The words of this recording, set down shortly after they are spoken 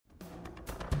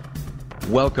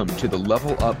Welcome to the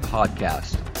Level Up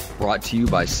Podcast, brought to you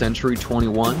by Century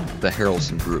 21, the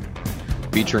Harrelson Group,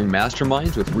 featuring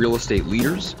masterminds with real estate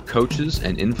leaders, coaches,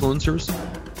 and influencers,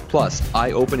 plus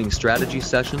eye-opening strategy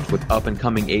sessions with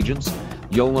up-and-coming agents.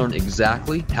 You'll learn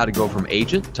exactly how to go from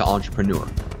agent to entrepreneur.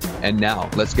 And now,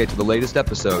 let's get to the latest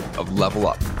episode of Level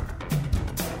Up.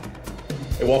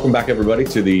 Hey, welcome back, everybody,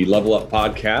 to the Level Up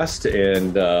Podcast.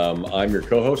 And I'm your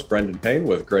co-host, Brendan Payne,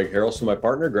 with Greg Harrelson, my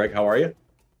partner. Greg, how are you?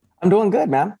 I'm doing good,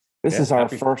 man. This is our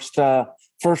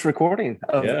first recording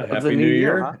of Happy the New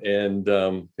Year. Huh?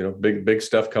 And big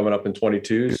stuff coming up in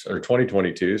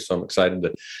 2022. So I'm excited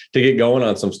to get going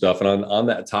on some stuff. And on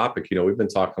that topic, we've been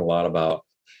talking a lot about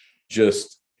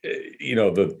just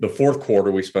the fourth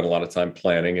quarter. We spent a lot of time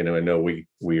planning, and I know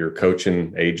we are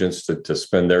coaching agents to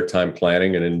spend their time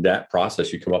planning, and in that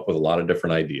process you come up with a lot of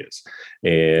different ideas.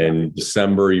 And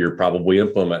December, you're probably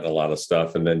implementing a lot of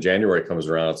stuff, and then January comes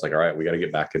around, it's like, all right, we got to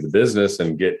get back into business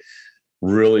and get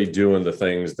really doing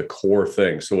the core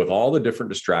things. So with all the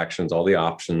different distractions, all the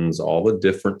options, all the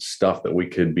different stuff that we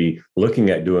could be looking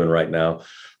at doing right now,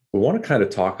 we want to kind of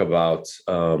talk about,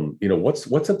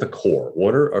 what's at the core.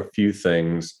 What are a few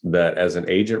things that, as an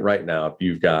agent right now, if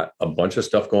you've got a bunch of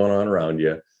stuff going on around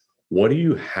you, what do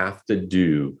you have to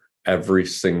do every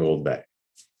single day?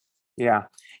 Yeah,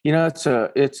 it's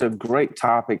a great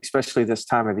topic, especially this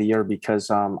time of the year,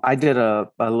 because I did a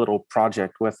little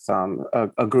project with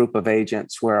a group of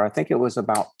agents where I think it was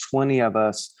about 20 of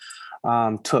us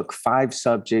took 5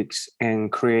 subjects and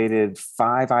created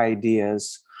 5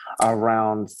 ideas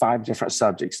around 5 different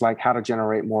subjects, like how to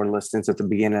generate more listings at the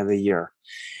beginning of the year.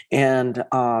 And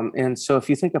so if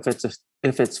you think of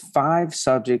if it's 5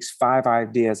 subjects, 5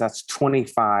 ideas, that's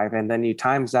 25. And then you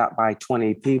times that by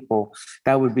 20 people,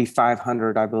 that would be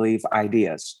 500, I believe,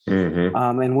 ideas.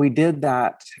 Mm-hmm. And we did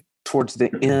that towards the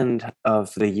end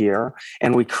of the year,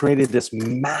 and we created this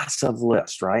massive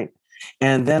list, right?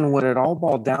 And then what it all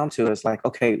boiled down to is like,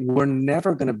 okay, we're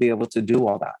never going to be able to do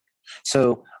all that.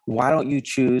 So why don't you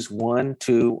choose 1,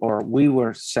 2, or we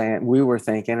were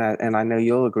thinking, and I know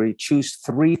you'll agree, choose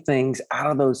 3 things out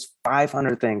of those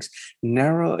 500 things,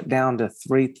 narrow it down to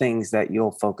 3 things that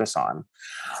you'll focus on.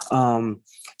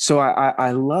 So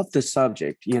I love the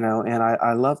subject, and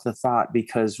I love the thought,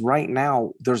 because right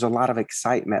now there's a lot of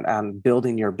excitement on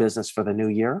building your business for the new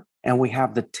year. And we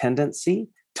have the tendency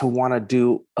to want to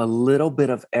do a little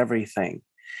bit of everything.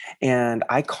 And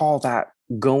I call that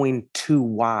going too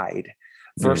wide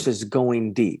versus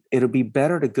going deep. It'll be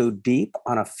better to go deep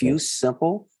on a few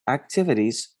simple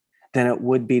activities than it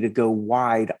would be to go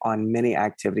wide on many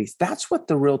activities. That's what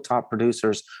the real top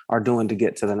producers are doing to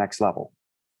get to the next level.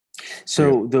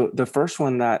 So the first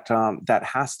one that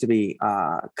has to be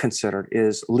considered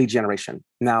is lead generation.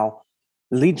 Now,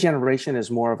 lead generation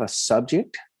is more of a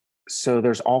subject. So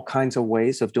there's all kinds of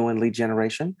ways of doing lead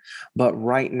generation, but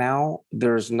right now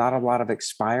there's not a lot of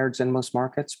expireds in most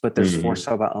markets, but there's for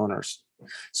sale by owners.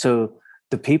 So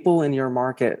the people in your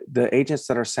market, the agents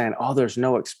that are saying, oh, there's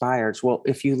no expireds. Well,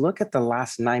 if you look at the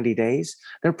last 90 days,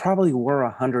 there probably were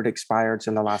 100 expireds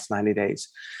in the last 90 days.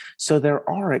 So there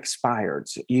are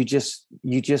expireds. You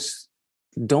just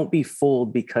don't be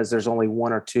fooled because there's only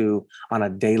 1 or 2 on a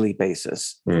daily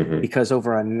basis, because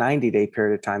over a 90-day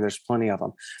period of time, there's plenty of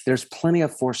them. There's plenty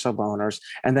of for sale owners,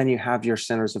 and then you have your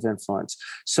centers of influence.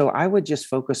 So I would just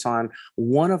focus on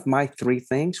one of my 3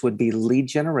 things would be lead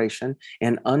generation.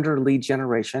 And under lead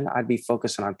generation, I'd be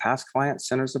focusing on past clients,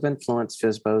 centers of influence,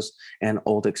 FSBOs, and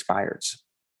old expireds.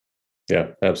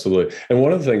 Yeah, absolutely. And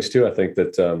one of the things too, I think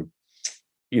that,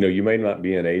 you may not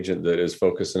be an agent that is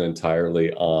focusing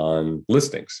entirely on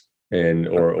listings,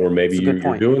 or maybe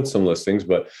you're doing some listings,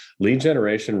 but lead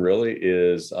generation really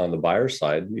is on the buyer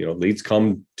side. Leads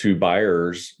come to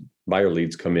buyers. Buyer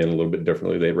leads come in a little bit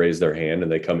differently. They raise their hand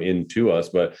and they come into us,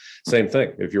 but same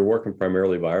thing. If you're working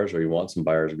primarily buyers, or you want some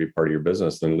buyers to be part of your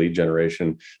business, then lead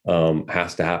generation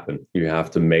has to happen. You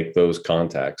have to make those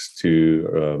contacts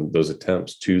to those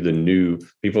attempts to the new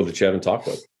people that you haven't talked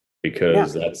with.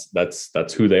 Because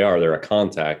that's who they are. They're a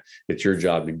contact. It's your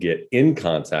job to get in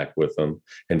contact with them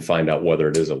and find out whether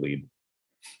it is a lead.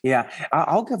 Yeah,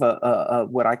 I'll give a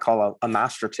what I call a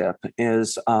master tip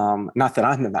is, not that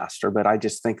I'm the master, but I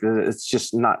just think that it's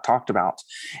just not talked about.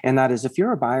 And that is, if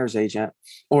you're a buyer's agent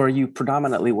or you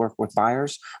predominantly work with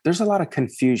buyers, there's a lot of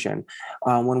confusion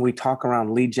when we talk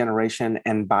around lead generation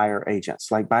and buyer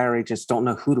agents. Like, buyer agents don't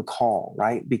know who to call,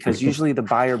 right? Because usually the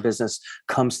buyer business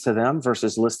comes to them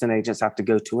versus listing agents have to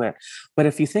go to it. But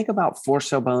if you think about for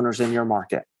sale owners in your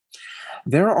market,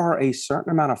 there are a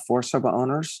certain amount of for sale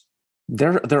owners.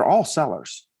 They're all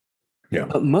sellers. Yeah.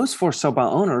 But most for sale by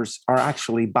owners are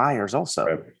actually buyers also.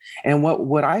 Right. And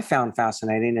what I found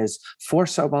fascinating is for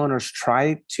sale by owners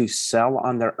try to sell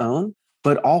on their own,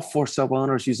 but all for sale by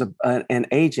owners use an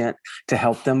agent to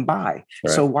help them buy.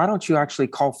 Right. So why don't you actually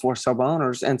call for sale by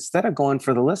owners instead of going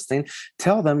for the listing?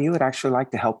 Tell them you would actually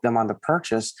like to help them on the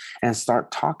purchase and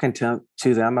start talking to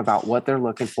them about what they're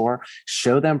looking for.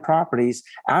 Show them properties.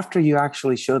 After you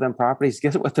actually show them properties,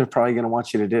 guess what they're probably going to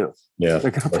want you to do? Yeah,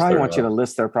 they're going to probably want you to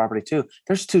list their property too.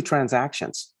 There's 2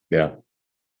 transactions. Yeah.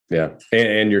 Yeah.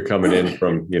 And you're coming in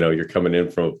from, you're coming in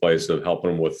from a place of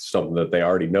helping them with something that they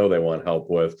already know they want help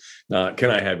with. Can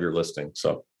I have your listing?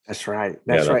 So that's right.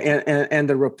 That's right. And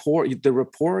the rapport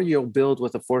you'll build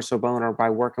with a for sale owner by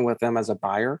working with them as a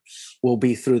buyer will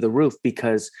be through the roof,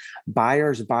 because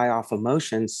buyers buy off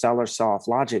emotion, sellers sell off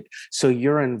logic. So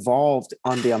you're involved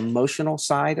on the emotional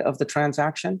side of the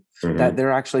transaction that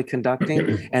they're actually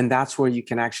conducting. And that's where you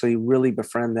can actually really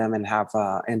befriend them and have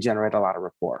and generate a lot of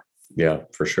rapport. Yeah,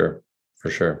 for sure.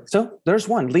 So there's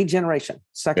one, lead generation.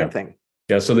 Second thing.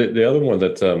 Yeah. So the other one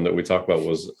that we talked about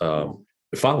was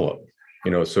follow-up.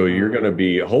 So you're going to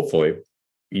be, hopefully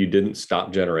you didn't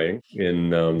stop generating in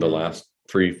the last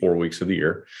 3-4 weeks of the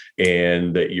year,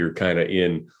 and that you're kind of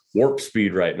in warp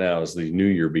speed right now as the new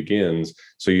year begins.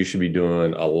 So you should be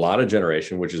doing a lot of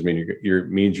generation, which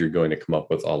means you're going to come up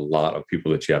with a lot of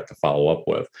people that you have to follow up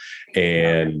with.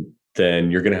 And then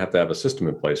you're going to have a system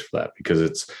in place for that, because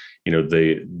it's,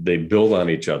 they build on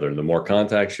each other. The more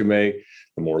contacts you make,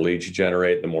 the more leads you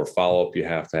generate, the more follow-up you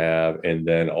have to have. And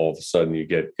then all of a sudden you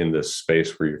get in this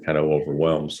space where you're kind of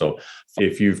overwhelmed. So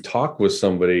if you've talked with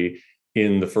somebody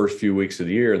in the first few weeks of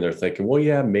the year and they're thinking, well,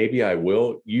 yeah, maybe I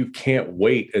will, you can't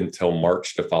wait until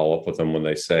March to follow up with them when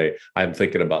they say, I'm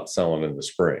thinking about selling in the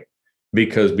spring.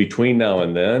 Because between now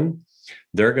and then,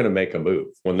 they're going to make a move.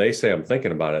 When they say, I'm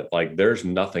thinking about it, like there's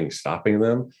nothing stopping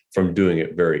them from doing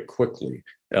it very quickly.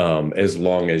 As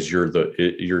long as you're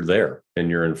there and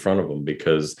you're in front of them,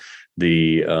 because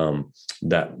the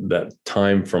that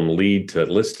time from lead to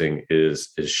listing is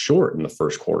short in the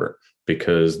first quarter,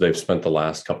 because they've spent the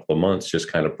last couple of months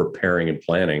just kind of preparing and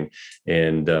planning.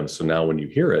 And so now when you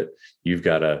hear it, you've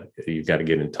got to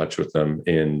get in touch with them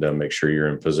and make sure you're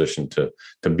in position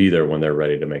to be there when they're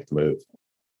ready to make the move.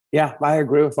 Yeah, I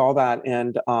agree with all that.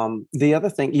 And the other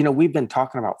thing, we've been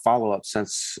talking about follow-up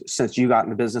since you got in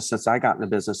the business, since I got in the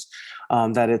business,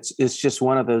 that it's just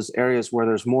one of those areas where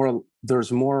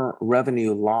there's more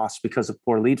revenue loss because of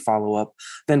poor lead follow-up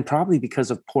than probably because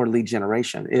of poor lead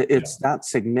generation. It's that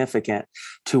significant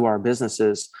to our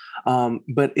businesses,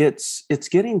 but it's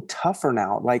getting tougher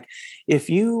now. Like if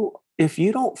you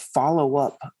don't follow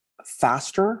up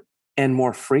faster and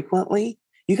more frequently,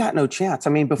 you got no chance. I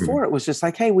mean, before it was just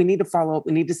like, hey, we need to follow up.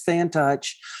 We need to stay in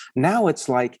touch. Now it's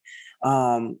like,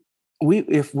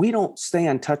 if we don't stay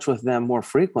in touch with them more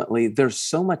frequently, there's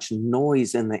so much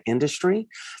noise in the industry.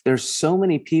 There's so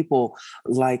many people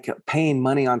like paying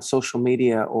money on social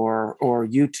media or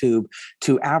YouTube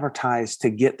to advertise to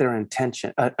get their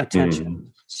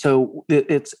attention. So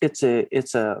it's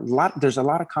a lot. There's a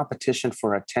lot of competition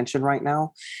for attention right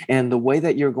now. And the way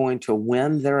that you're going to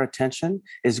win their attention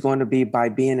is going to be by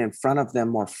being in front of them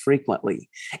more frequently.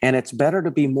 And it's better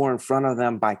to be more in front of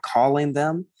them by calling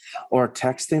them or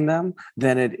texting them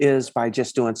than it is by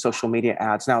just doing social media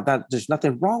ads. Now, there's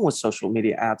nothing wrong with social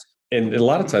media ads. And a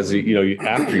lot of times,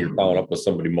 after you're following up with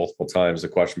somebody multiple times, the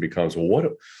question becomes, well, what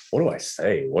do I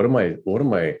say? What am I,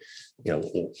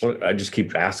 I just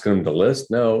keep asking them to list.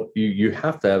 No, you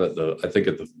have to have it. I think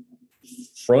at the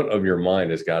front of your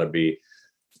mind has got to be,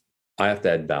 I have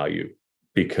to add value,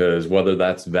 because whether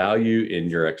that's value in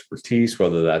your expertise,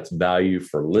 whether that's value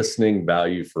for listening,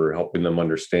 value for helping them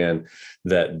understand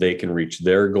that they can reach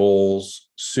their goals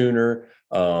sooner,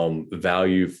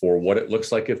 value for what it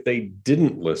looks like if they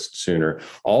didn't list sooner.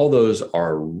 All those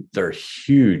they're a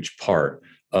huge part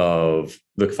of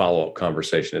the follow-up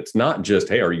conversation. It's not just,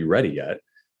 hey, are you ready yet?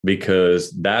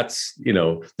 Because that's,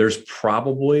 there's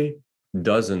probably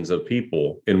dozens of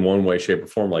people in one way, shape, or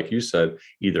form, like you said,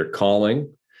 either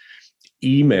calling,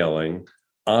 emailing,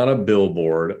 on a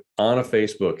billboard, on a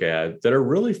Facebook ad, that are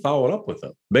really following up with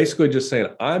them. Basically just saying,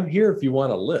 I'm here if you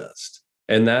want to list.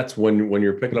 And that's when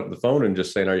you're picking up the phone and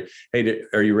just saying,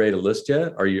 are you ready to list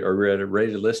yet? Are you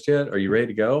ready to list yet? Are you ready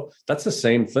to go? That's the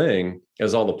same thing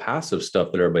as all the passive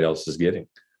stuff that everybody else is getting.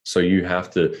 So you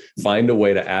have to find a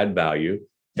way to add value.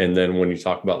 And then when you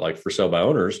talk about like for sale by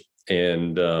owners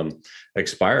and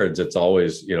expireds, it's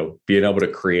always, being able to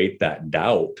create that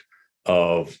doubt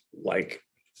of like,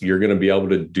 you're going to be able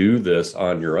to do this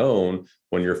on your own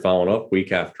when you're following up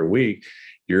week after week.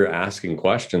 you're asking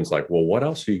questions like, well, what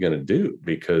else are you going to do?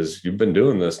 Because you've been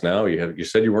doing this now. You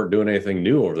said you weren't doing anything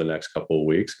new over the next couple of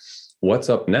weeks. What's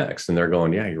up next? And they're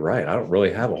going, yeah, you're right. I don't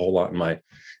really have a whole lot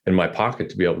in my pocket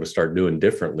to be able to start doing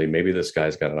differently. Maybe this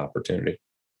guy's got an opportunity.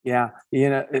 Yeah.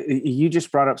 You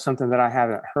just brought up something that I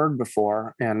haven't heard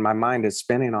before, and my mind is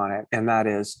spinning on it. And that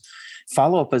is,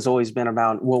 follow-up has always been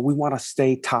about, well, we want to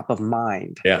stay top of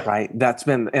mind. Yeah. Right. That's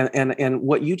been, and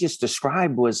what you just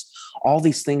described was all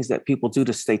these things that people do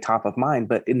to stay top of mind.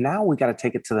 But now we got to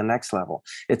take it to the next level.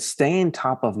 It's staying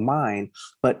top of mind,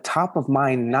 but top of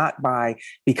mind, not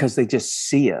because they just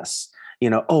see us.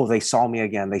 Oh, they saw me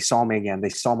again. They saw me again. They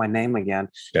saw my name again.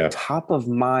 Yeah. Top of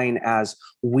mind as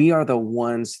we are the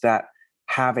ones that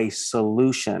have a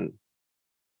solution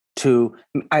to,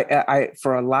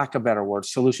 for a lack of better word,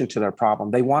 solution to their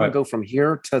problem. They want to go from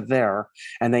here to there,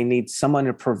 and they need someone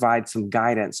to provide some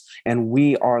guidance, and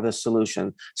we are the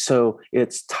solution. So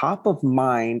it's top of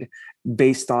mind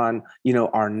based on,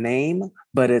 our name,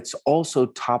 but it's also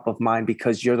top of mind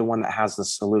because you're the one that has the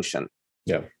solution.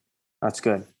 Yeah. That's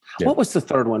good. Yeah. What was the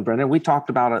third one, Brendan? We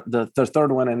talked about it, the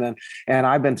third one, and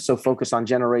I've been so focused on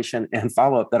generation and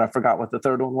follow-up that I forgot what the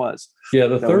third one was. Yeah,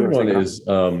 the third one is,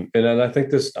 and I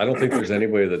think I don't think there's any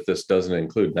way that this doesn't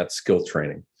include, and that's skill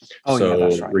training. Oh, so yeah,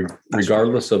 that's right.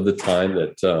 Regardless of the time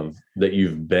that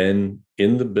you've been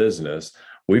in the business,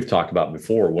 we've talked about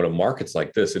before, when a market's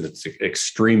like this, and it's an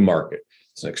extreme market,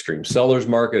 it's an extreme seller's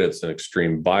market, it's an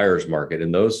extreme buyer's market.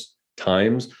 In those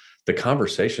times, the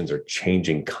conversations are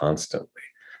changing constantly.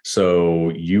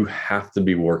 So you have to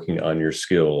be working on your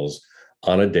skills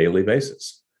on a daily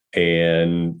basis.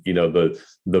 And,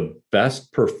 the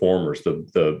best performers,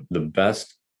 the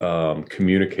best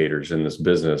communicators in this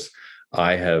business,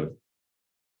 I have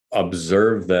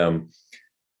observed them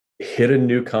hit a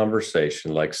new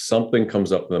conversation, like something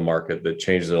comes up in the market that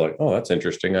changes. They're like, oh, that's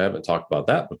interesting. I haven't talked about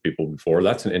that with people before.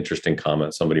 That's an interesting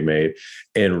comment somebody made.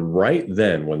 And right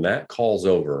then, when that call's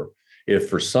over, if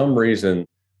for some reason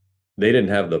they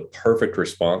didn't have the perfect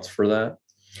response for that,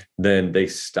 then they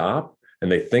stop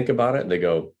and they think about it and they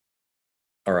go,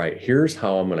 all right, here's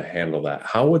how I'm going to handle that.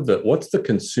 What's the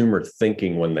consumer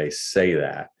thinking when they say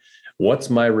that?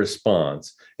 What's my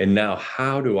response? And now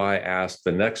how do I ask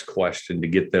the next question to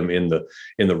get them in the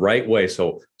right way?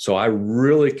 So I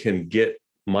really can get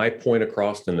my point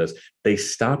across in this. They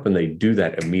stop and they do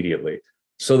that immediately.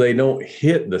 So they don't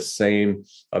hit the same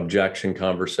objection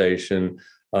conversation.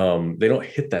 They don't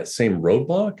hit that same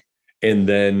roadblock and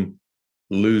then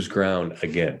lose ground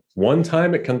again. One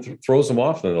time it throws them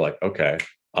off and they're like, okay,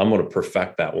 I'm going to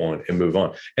perfect that one and move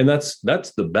on. And that's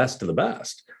the best of the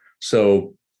best.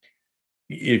 So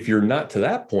if you're not to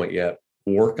that point yet,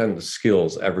 work on the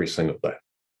skills every single day.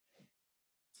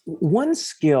 One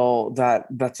skill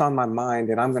that's on my mind,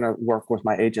 and I'm going to work with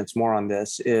my agents more on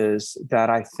this, is that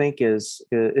I think is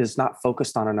not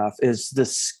focused on enough, is the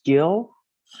skill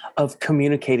of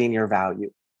communicating your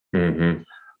value. Mm-hmm.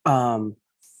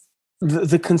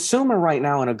 The consumer right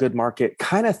now in a good market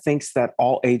kind of thinks that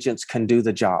all agents can do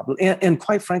the job. And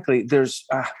quite frankly, there's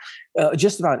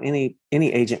just about any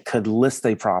agent could list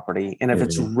a property. And if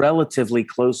it's relatively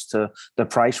close to the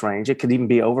price range, it could even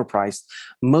be overpriced.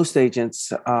 Most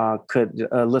agents could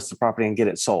list the property and get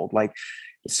it sold.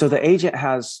 So the agent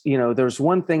has, there's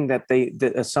one thing that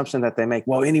the assumption that they make,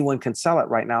 well, anyone can sell it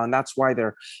right now. And that's why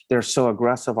they're so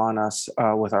aggressive on us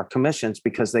with our commissions,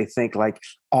 because they think like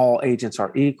all agents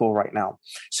are equal right now.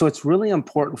 So it's really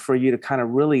important for you to kind of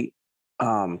really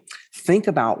think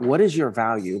about, what is your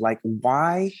value? Like,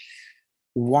 why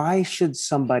should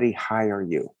somebody hire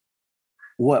you?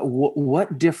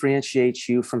 What differentiates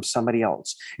you from somebody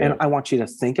else? Yeah. And I want you to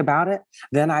think about it.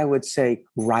 Then I would say,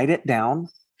 write it down.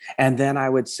 And then I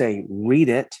would say, read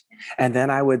it. And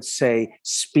then I would say,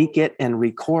 speak it and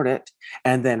record it.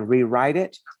 And then rewrite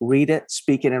it, read it,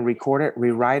 speak it and record it,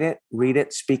 rewrite it, read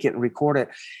it, speak it and record it.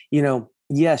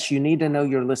 Yes, you need to know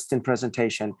your listing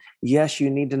presentation. Yes, you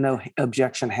need to know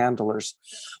objection handlers.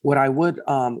 What I would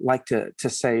like to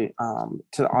say to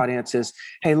the audience is,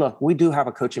 hey, look, we do have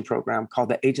a coaching program called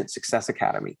the Agent Success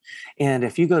Academy. And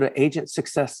if you go to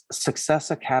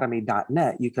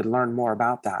agentsuccessacademy.net, you could learn more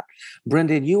about that.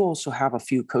 Brendan, you also have a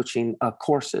few coaching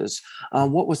courses.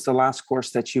 What was the last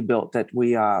course that you built that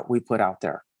we put out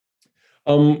there?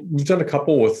 We've done a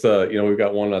couple with, we've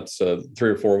got one that's 3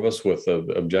 or 4 of us with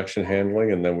objection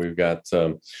handling. And then we've got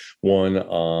one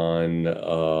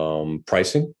on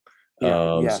pricing.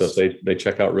 Yes. So if they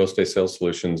check out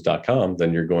realestatesalessolutions.com,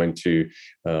 then you're going to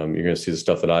see the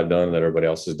stuff that I've done, that everybody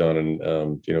else has done.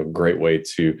 And, great way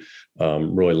to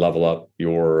really level up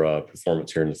your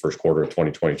performance here in the first quarter of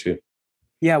 2022.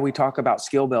 Yeah, we talk about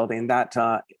skill building. That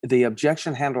the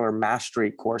objection handler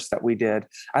mastery course that we did,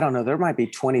 I don't know, there might be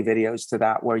 20 videos to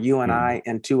that where you and I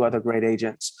and two other great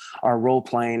agents are role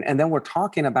playing. And then we're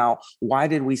talking about why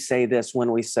did we say this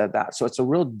when we said that. So it's a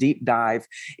real deep dive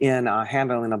in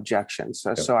handling objections.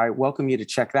 So I welcome you to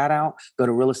check that out. Go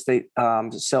to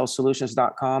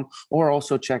realestatesalessolutions.com or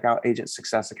also check out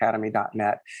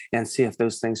agentsuccessacademy.net and see if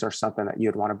those things are something that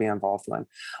you'd want to be involved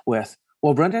with.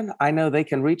 Well, Brendan, I know they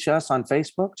can reach us on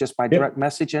Facebook just by direct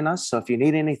messaging us. So if you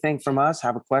need anything from us,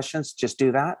 have questions, just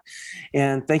do that.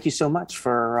 And thank you so much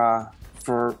for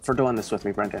doing this with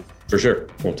me, Brendan. For sure.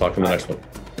 We'll talk in the next one.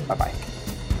 Bye-bye.